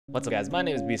What's up, guys? My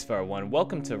name is Beastfire1.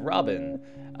 Welcome to Robin.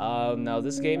 Now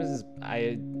this game is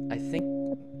I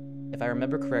think if I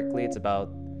remember correctly, it's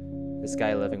about this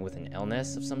guy living with an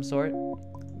illness of some sort.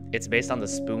 It's based on the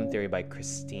Spoon Theory by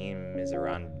Christine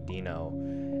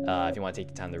Miserandino. If you want to take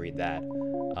the time to read that,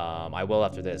 I will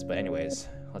after this. But anyways,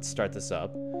 let's start this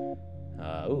up.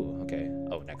 Ooh, okay.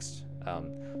 Oh, next.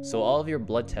 So all of your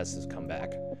blood tests has come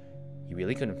back. You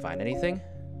really couldn't find anything?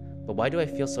 But why do I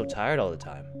feel so tired all the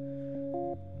time?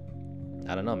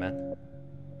 I don't know, man.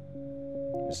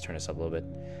 Just turn this up a little bit.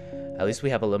 At least we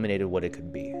have eliminated what it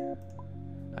could be,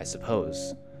 I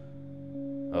suppose.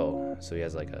 Oh, so he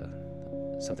has like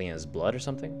something in his blood or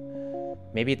something?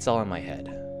 Maybe it's all in my head.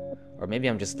 Or maybe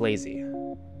I'm just lazy.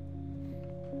 No,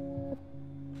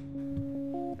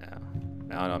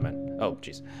 no, man. Oh,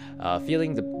 jeez.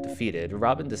 Feeling defeated,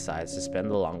 Robin decides to spend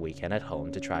the long weekend at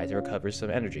home to try to recover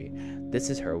some energy. This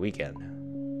is her weekend.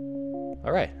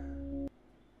 Alright.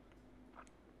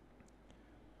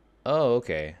 Oh,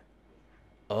 okay.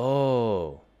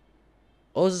 Oh.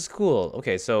 Oh, this is cool.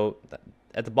 Okay, so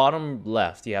at the bottom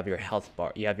left, you have your health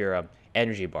bar. You have your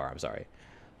energy bar, I'm sorry.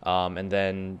 And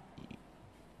then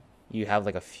you have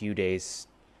like a few days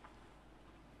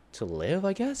to live,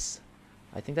 I guess?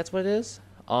 I think that's what it is.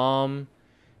 And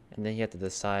then you have to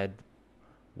decide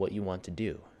what you want to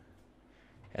do.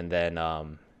 And then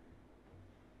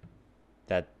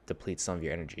that depletes some of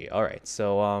your energy. All right,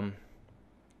 so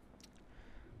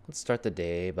let's start the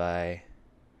day by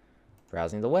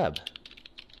browsing the web.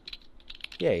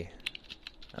 Yay.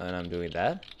 And I'm doing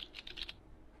that.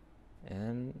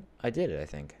 And I did it, I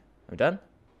think. I'm done?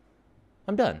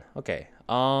 I'm done. Okay.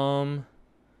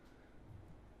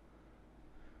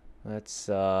 Let's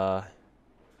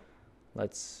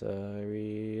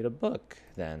read a book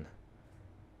then.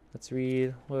 Let's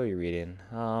read, what are you reading?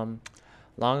 Long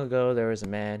ago there was a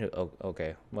man who, oh,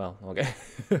 okay. Well, okay.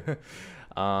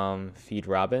 Feed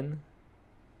Robin.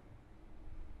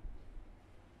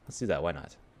 Let's do that. Why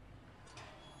not?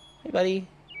 Hey, buddy.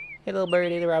 Hey, little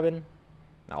birdie, the Robin.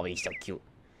 Oh, he's so cute.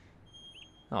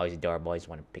 Oh, he's adorable. I just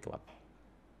want to pick him up.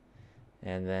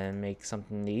 And then make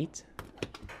something to eat.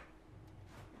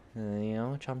 You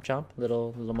know, chomp chomp.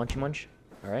 Little munchy munch.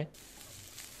 Alright.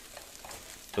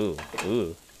 Ooh.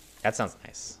 That sounds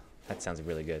nice. That sounds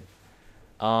really good.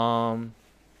 Oh,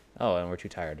 and we're too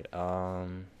tired.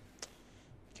 Can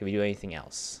we do anything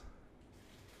else?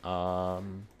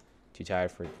 Too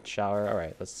tired for shower. All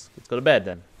right, let's go to bed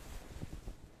then.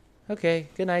 Okay,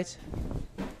 good night.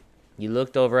 You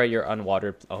looked over at your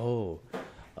unwatered. Oh,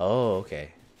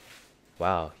 okay.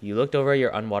 Wow, you looked over at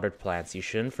your unwatered plants. You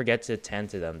shouldn't forget to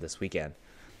tend to them this weekend.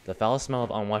 The foul smell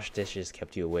of unwashed dishes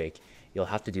kept you awake. You'll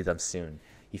have to do them soon.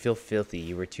 You feel filthy.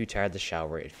 You were too tired to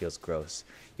shower. It feels gross.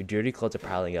 Your dirty clothes are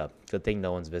piling up. Good thing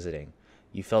no one's visiting.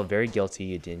 You felt very guilty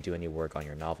you didn't do any work on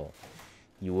your novel.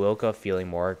 You woke up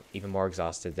feeling even more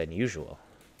exhausted than usual.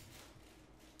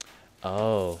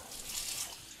 Oh,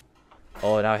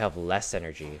 now I have less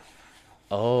energy.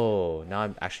 Oh, now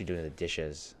I'm actually doing the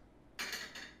dishes.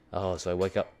 Oh, so I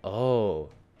wake up. Oh,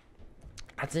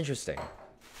 that's interesting.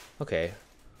 Okay.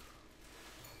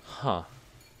 Huh.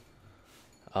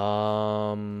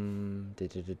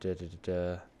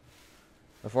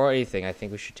 Before anything, I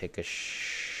think we should take a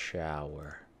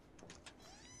shower.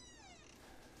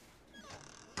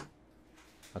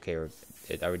 Okay, are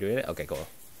we doing it? Okay, cool.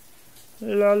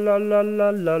 La la la la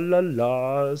la la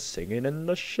la, singing in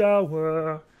the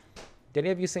shower. Did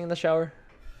any of you sing in the shower?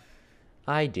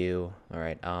 I do. All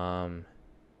right.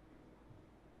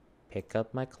 Pick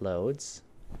up my clothes.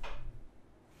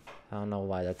 I don't know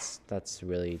why that's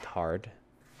really hard.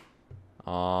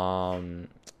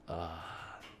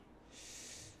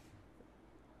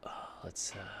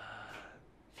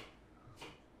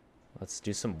 Let's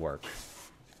do some work.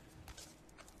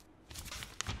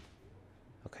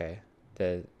 Okay.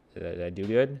 Did I do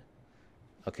good?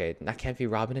 Okay, that can't be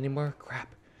Robin anymore.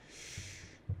 Crap.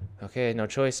 Okay, no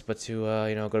choice but to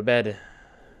go to bed.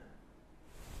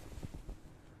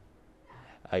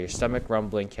 Your stomach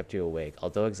rumbling kept you awake.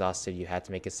 Although exhausted, you had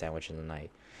to make a sandwich in the night.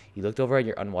 You looked over at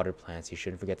your unwatered plants. You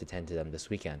shouldn't forget to tend to them this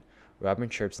weekend. Robin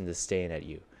chirps in disdain at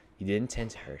you. You didn't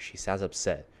tend to her. She sounds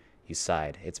upset. You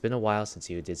sighed. It's been a while since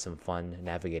you did some fun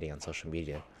navigating on social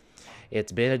media.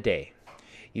 It's been a day.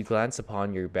 You glance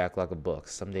upon your backlog of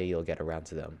books. Someday you'll get around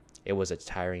to them. It was a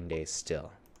tiring day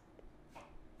still.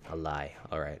 A lie.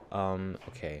 Alright.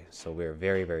 Okay. So we're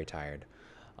very, very tired.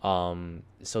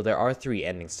 So there are 3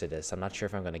 endings to this. I'm not sure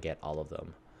if I'm gonna get all of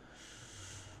them.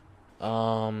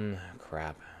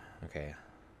 Crap. Okay.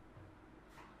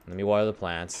 Let me water the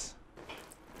plants.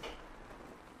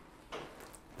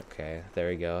 Okay, there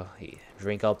we go.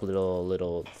 Drink up,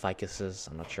 little ficuses.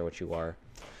 I'm not sure what you are.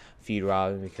 Feed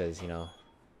Robin because, you know,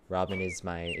 Robin is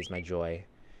my joy.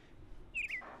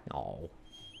 Oh,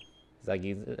 it's like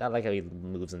I like how he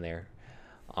moves in there.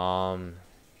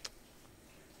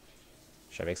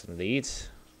 Should I make something to eat?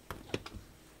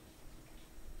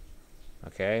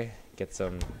 Okay, get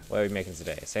some. What are we making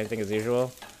today? Same thing as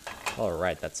usual. All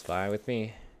right, that's fine with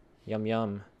me. Yum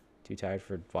yum. Too tired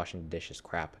for washing the dishes.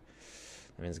 Crap.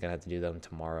 That means I'm gonna have to do them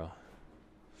tomorrow.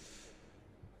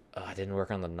 I didn't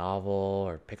work on the novel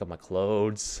or pick up my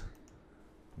clothes.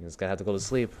 I'm just gonna have to go to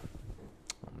sleep.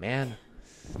 Oh man.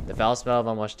 The foul smell of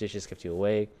unwashed dishes kept you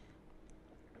awake.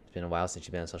 It's been a while since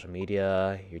you've been on social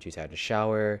media. You're too tired to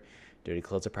shower. Dirty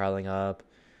clothes are piling up.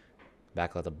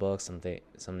 Backlog of books.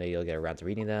 Someday you'll get around to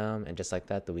reading them. And just like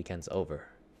that, the weekend's over.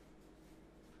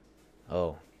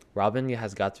 Oh. Robin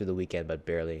has got through the weekend, but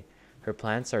barely. Her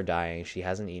plants are dying, she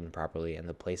hasn't eaten properly, and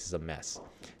the place is a mess.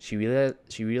 She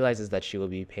realizes that she will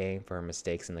be paying for her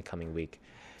mistakes in the coming week.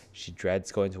 She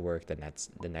dreads going to work the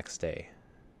next day.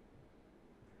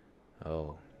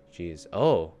 Oh, jeez.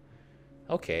 Oh,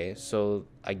 okay, so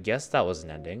I guess that was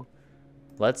an ending.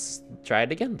 Let's try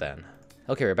it again then.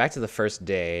 Okay, we're back to the first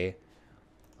day.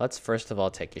 Let's first of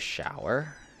all take a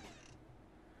shower.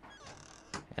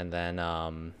 And then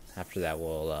after that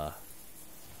we'll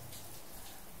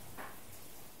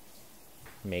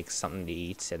make something to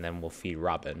eat, and then we'll feed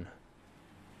Robin.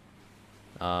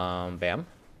 Bam.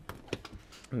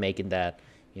 Making that,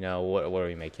 you know, what are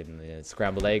we making?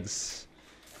 Scrambled eggs,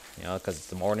 you know, because it's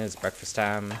the morning, it's breakfast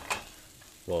time.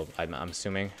 Well, I'm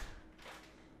assuming.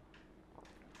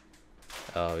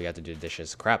 Oh, we got to do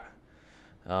dishes. Crap.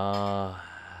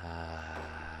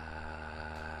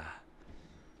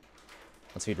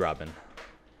 Let's feed Robin.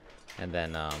 And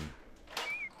then,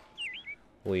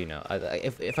 well, you know,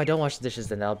 if I don't wash the dishes,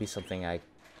 then that'll be some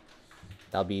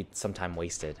time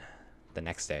wasted the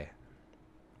next day.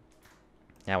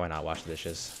 Yeah, why not wash the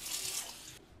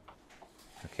dishes?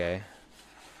 Okay.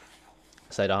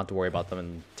 So I don't have to worry about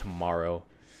them tomorrow.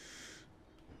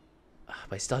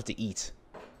 But I still have to eat.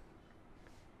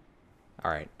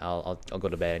 All right, I'll go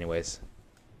to bed anyways.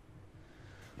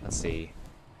 Let's see.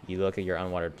 You look at your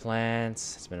unwatered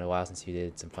plants. It's been a while since you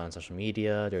did some fun on social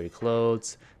media. Dirty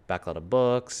clothes. Backlog of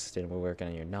books. Didn't work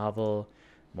on your novel.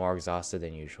 More exhausted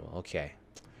than usual. Okay.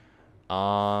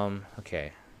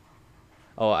 Okay.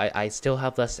 Oh, I still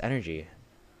have less energy.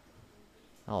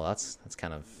 Oh, that's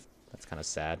kind of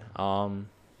sad. Let's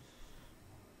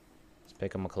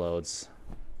pick up my clothes.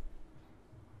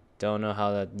 Don't know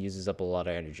how that uses up a lot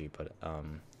of energy, but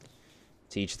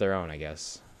to each their own, I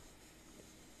guess.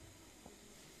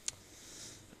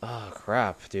 Oh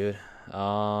crap, dude.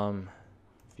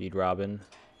 Feed Robin.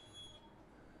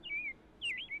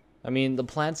 I mean, the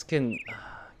plants can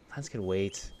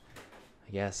wait,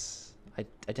 I guess. I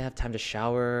didn't have time to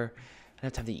shower. I didn't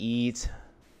have time to eat.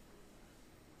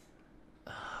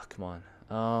 Come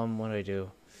on. What do I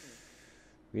do?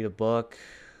 Read a book.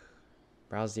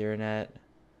 Browse the internet.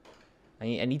 I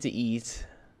need to eat.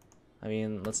 I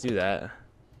mean, let's do that.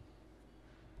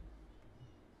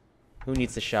 Who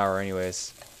needs to shower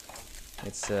anyways?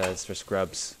 It's for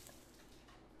scrubs.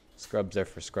 Scrubs are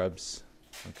for scrubs.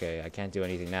 Okay, I can't do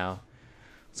anything now.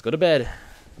 Let's go to bed.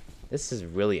 This is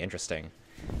really interesting.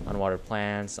 Unwatered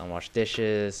plants, unwashed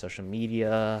dishes, social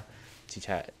media,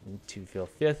 to feel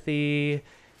filthy,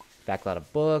 backlog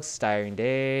of books, tiring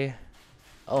day.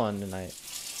 Oh, and then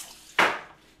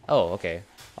oh, okay.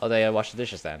 Oh, they wash the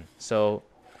dishes then. So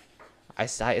I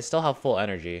still have full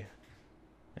energy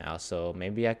now, so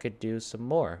maybe I could do some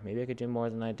more. Maybe I could do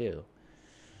more than I do.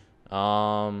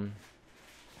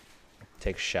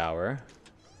 Take a shower.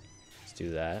 Let's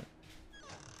do that.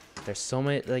 There's so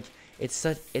many, like,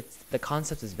 the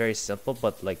concept is very simple,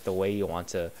 but like the way you want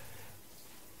to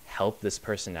help this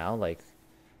person out, like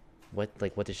what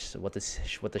does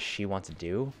she want to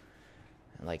do?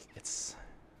 And like it's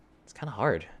kind of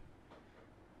hard.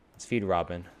 Let's feed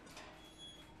Robin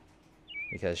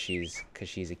because she's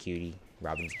a cutie.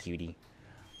 Robin's a cutie.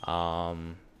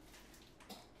 Can't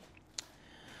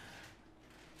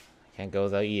go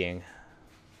without eating.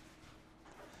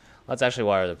 Let's actually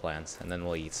water the plants and then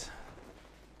we'll eat.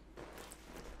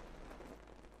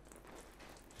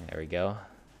 There we go.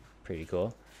 Pretty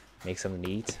cool. Make something to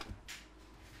eat.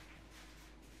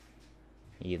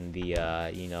 Eating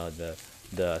the you know,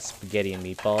 the spaghetti and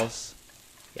meatballs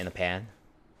in a pan.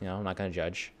 You know, I'm not gonna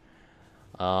judge.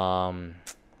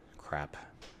 Crap.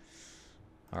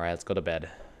 Alright, let's go to bed.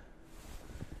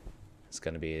 It's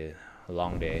gonna be a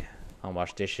long day.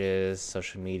 Unwashed dishes,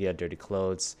 social media, dirty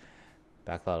clothes,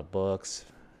 backlog of books,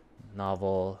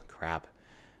 novel, crap.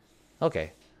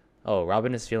 Okay. Oh,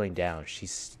 Robin is feeling down. She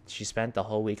spent the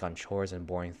whole week on chores and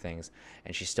boring things,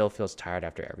 and she still feels tired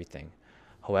after everything.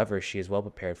 However, she is well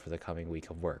prepared for the coming week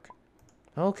of work.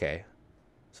 Okay.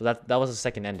 So that was the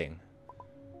second ending.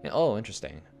 Yeah, oh,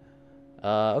 interesting.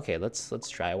 Okay, let's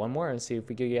try one more and see if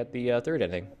we can get the third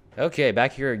ending. Okay,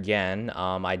 back here again.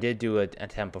 I did do an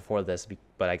attempt before this,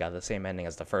 but I got the same ending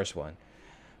as the first one.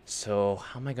 So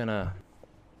what am I gonna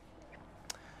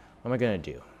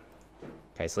do?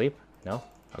 Can I sleep? No?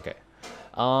 Okay.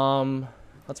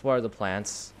 Let's water the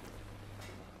plants.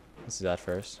 Let's do that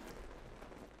first.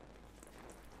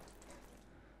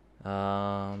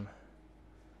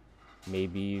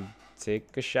 Maybe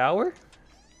take a shower?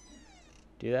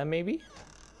 Do that maybe?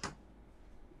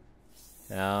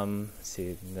 Let's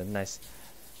see,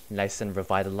 nice and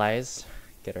revitalized.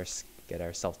 Get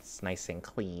ourselves nice and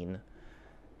clean.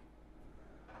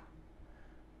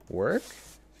 Work?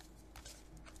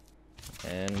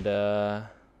 And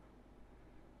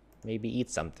maybe eat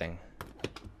something.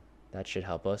 That should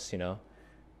help us, you know,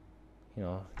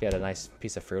 get a nice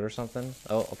piece of fruit or something.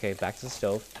 Oh, okay, back to the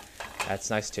stove. That's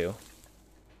nice too.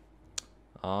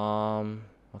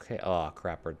 Okay. Oh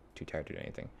crap, we're too tired to do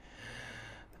anything.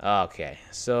 Okay,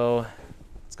 so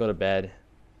let's go to bed.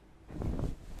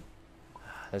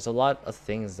 There's a lot of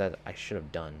things that I should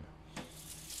have done.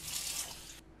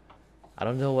 I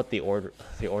don't know what the order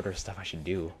of stuff I should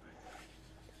do.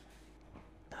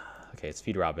 Okay, let's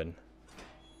feed Robin.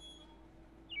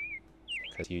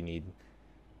 Because you need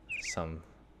some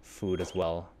food as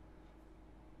well.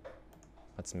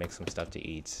 Let's make some stuff to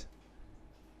eat.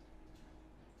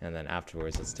 And then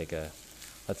afterwards, let's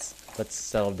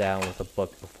settle down with a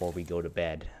book before we go to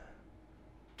bed.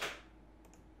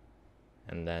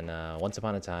 And then once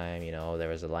upon a time, you know, there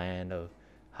was a land of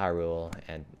Hyrule,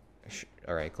 and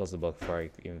all right, close the book before I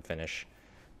even finish.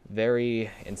 Very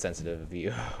insensitive of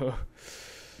you.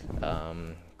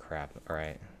 Crap. All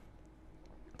right.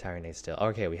 Tyrannate still.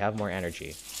 Okay, we have more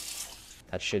energy.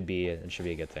 That should be a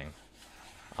good thing.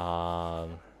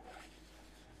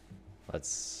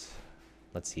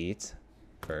 Let's eat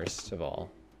first of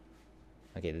all.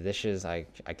 Okay, the dishes I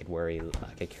could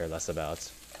care less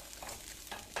about,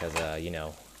 because you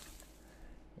know,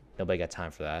 nobody got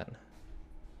time for that.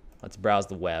 Let's browse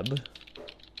the web,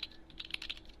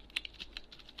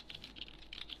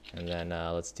 and then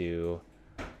let's do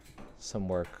some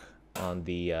work on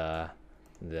the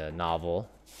novel.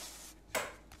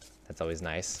 That's always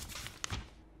nice.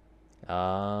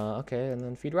 Okay, and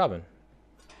then feed Robin,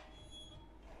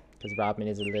 because Robin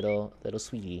is a little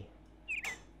sweetie.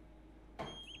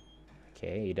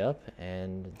 Okay, eat up,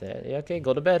 and yeah, okay,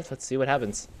 go to bed. Let's see what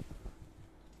happens.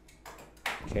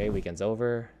 Okay, weekend's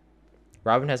over.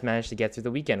 Robin has managed to get through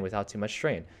the weekend without too much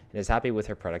strain and is happy with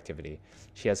her productivity.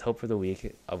 She has hope for the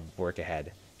week of work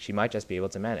ahead. She might just be able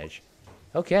to manage.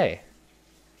 Okay.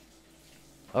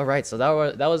 All right, so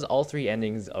that was all 3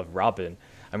 endings of Robin.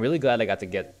 I'm really glad I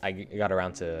got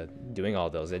around to doing all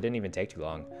those. It didn't even take too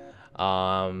long.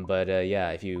 Yeah,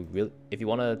 if you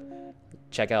want to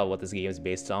check out what this game is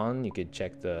based on, you could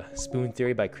check the Spoon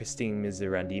Theory by Christine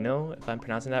Miserandino, if I'm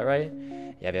pronouncing that right.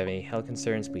 Yeah, if you have any health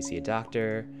concerns, please see a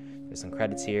doctor. There's some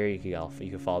credits here. You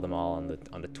can follow them all on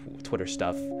the Twitter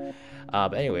stuff.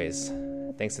 But anyways,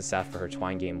 thanks to Saf for her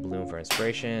Twine Game Bloom for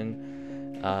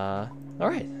inspiration. All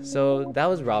right, so that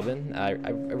was Robin. I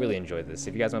really enjoyed this.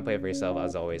 If you guys want to play it for yourself,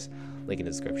 as always, link in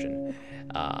the description.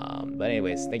 But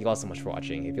anyways, thank you all so much for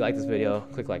watching. If you like this video,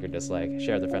 click like or dislike,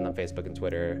 share with a friend on Facebook and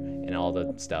Twitter, and all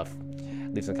the stuff.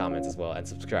 Leave some comments as well, and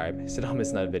subscribe so don't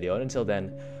miss another video. And until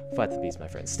then, fight the beast, my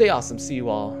friends. Stay awesome. See you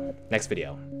all next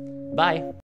video. Bye.